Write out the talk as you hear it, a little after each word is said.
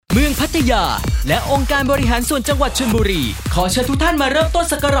ทยาและองค์การบริหารส่วนจังหวัดชลบุรีขอเชิญทุกท่านมาเริ่มต้น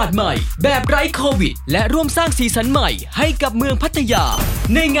ศักราชใหม่แบบไร้โควิดและร่วมสร้างสีสันใหม่ให้กับเมืองพัทยา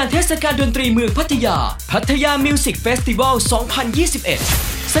ในงานเทศกาลดนตรีเมืองพัทยาพัทยามิวสิกเฟสติวัล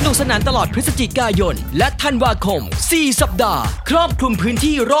 2021 สนุกสนานตลอดพฤศจิกายนและธันวาคม 4 สัปดาห์ครอบคลุมพื้น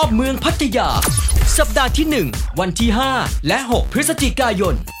ที่รอบเมืองพัทยาสัปดาห์ที่ 1 วันที่ 5 และ 6 พฤศจิกาย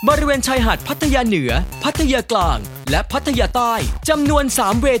นบริเวณชายหาดพัทยาเหนือพัทยากลางและพัทยาใต้จำนวน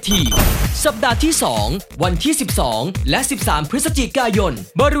 3 เวทีสัปดาห์ที่ 2 วันที่ 12 และ 13 พฤศจิกายน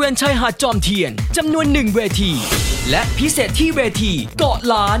บริเวณชายหาดจอมเทียนจำนวน 1 เวทีและพิเศษที่เวทีเกาะ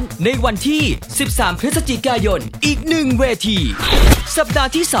ล้านในวันที่ 13 พฤศจิกายนอีก 1 เวทีสัปดาห์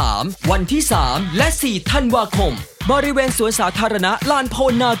ที่ 3 วันที่ 3 และ 4 ธันวาคมบริเวณสวนสาธารณะลานโพ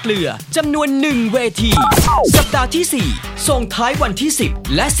นาเกลือจำนวน 1 เวทีสัปดาห์ที่ 4 ส่งท้ายวันที่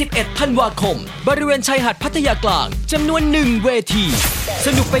 10 และ 11 ธันวาคมบริเวณชายหาดพัทยากลางจำนวน 1 เวทีส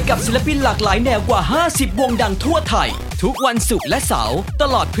นุกไปกับศิลปินหลากหลายแนวกว่า 50 วงดังทั่วไทยทุกวันศุกร์และเสาร์ต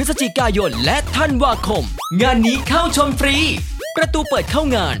ลอดพฤศจิกายนและธันวาคมงานนี้เข้าชมฟรีประตูเปิดเข้า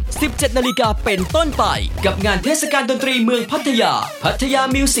งาน 17 นาฬิกาเป็นต้นไปกับงานเทศกาลดนตรีเมืองพัทยาพัทยา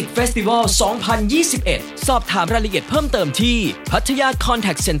มิวสิกเฟสติวัล 2021 สอบถามรายละเอียดเพิ่มเติมที่พัทยาคอนแท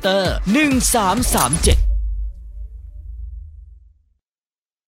คเซ็นเตอร์ 1337